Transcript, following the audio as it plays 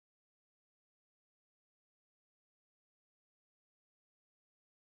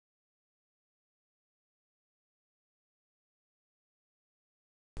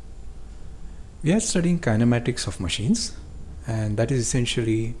We are studying kinematics of machines, and that is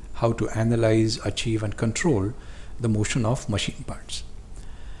essentially how to analyze, achieve and control the motion of machine parts.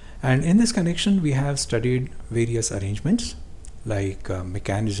 And in this connection we have studied various arrangements like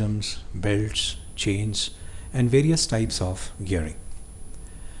mechanisms, belts, chains and various types of gearing.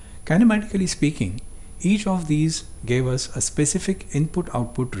 Kinematically speaking, each of these gave us a specific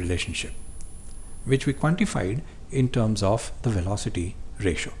input-output relationship, which we quantified in terms of the velocity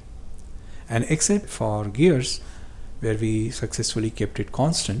ratio. And except for gears, where we successfully kept it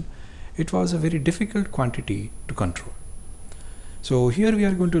constant, it was a very difficult quantity to control. So here we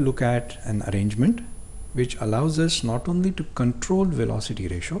are going to look at an arrangement which allows us not only to control velocity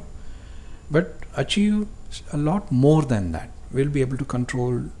ratio, but achieve a lot more than that. We'll be able to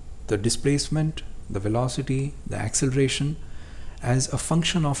control the displacement, the velocity, the acceleration as a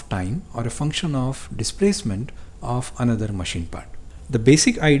function of time or a function of displacement of another machine part. The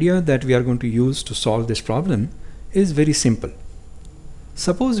basic idea that we are going to use to solve this problem is very simple.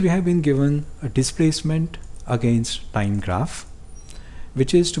 Suppose we have been given a displacement against time graph,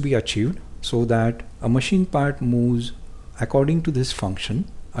 which is to be achieved so that a machine part moves according to this function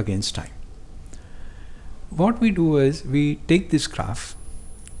against time. What we do is we take this graph,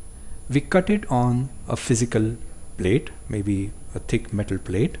 we cut it on a physical plate, maybe a thick metal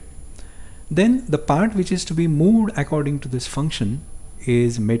plate. Then the part which is to be moved according to this function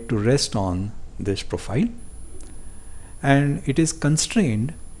is made to rest on this profile, and it is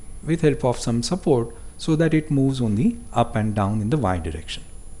constrained with help of some support so that it moves only up and down in the y direction.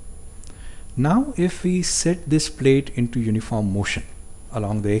 Now if we set this plate into uniform motion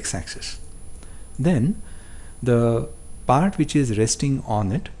along the x-axis, then the part which is resting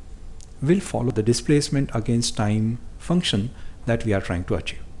on it will follow the displacement against time function that we are trying to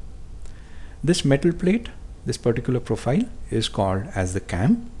achieve. This metal plate, this particular profile, is called as the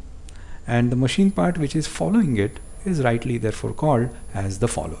cam, and the machine part which is following it is rightly therefore called as the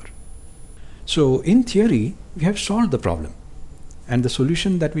follower. So in theory we have solved the problem, and the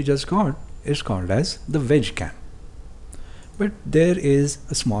solution that we just got is called as the wedge cam. But there is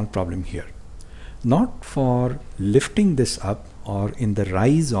a small problem here. Not for lifting this up or in the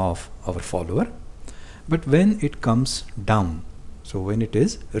rise of our follower, but when it comes down, so when it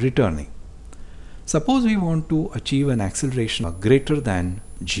is returning. Suppose we want to achieve an acceleration greater than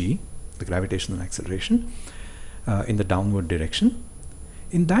g, the gravitational acceleration, in the downward direction.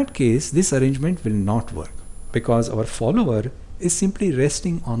 In that case, this arrangement will not work because our follower is simply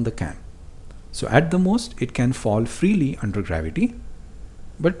resting on the cam. So at the most it can fall freely under gravity,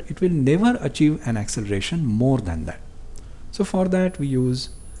 but it will never achieve an acceleration more than that. So for that we use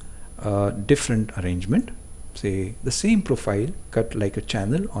a different arrangement, say the same profile cut like a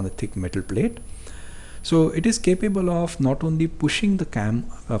channel on a thick metal plate. So it is capable of not only pushing the cam,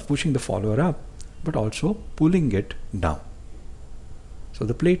 pushing the follower up, but also pulling it down. So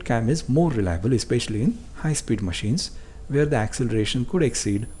the plate cam is more reliable, especially in high-speed machines where the acceleration could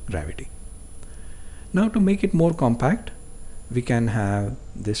exceed gravity. Now to make it more compact, we can have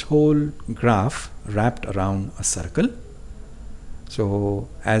this whole graph wrapped around a circle. So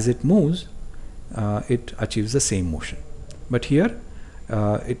as it moves, it achieves the same motion. But here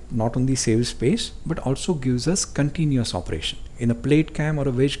it not only saves space but also gives us continuous operation. In a plate cam or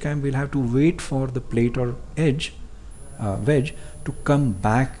a wedge cam, we'll have to wait for the plate or wedge to come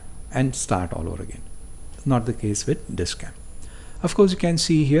back and start all over again. Not the case with this cam. Of course, you can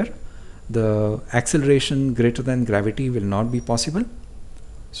see here the acceleration greater than gravity will not be possible.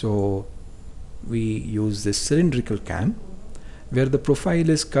 So we use this cylindrical cam, where the profile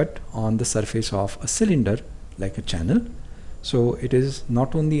is cut on the surface of a cylinder like a channel. So it is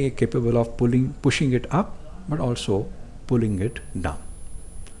not only capable of pushing it up, but also pulling it down.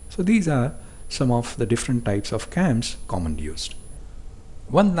 So these are some of the different types of cams commonly used.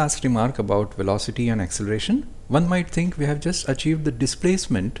 One last remark about velocity and acceleration. One might think we have just achieved the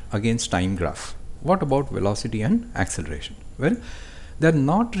displacement against time graph. What about velocity and acceleration? Well, they are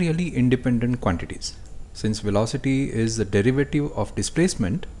not really independent quantities. Since velocity is the derivative of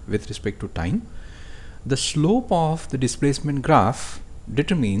displacement with respect to time, the slope of the displacement graph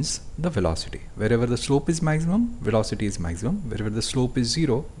determines the velocity. Wherever the slope is maximum, velocity is maximum. Wherever the slope is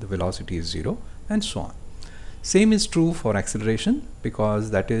zero, the velocity is zero, and so on. Same is true for acceleration,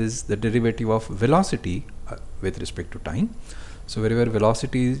 because that is the derivative of velocity with respect to time. So wherever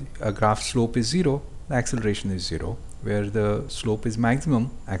velocity graph slope is zero, the acceleration is zero. Where the slope is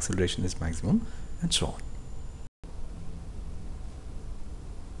maximum, acceleration is maximum, and so on.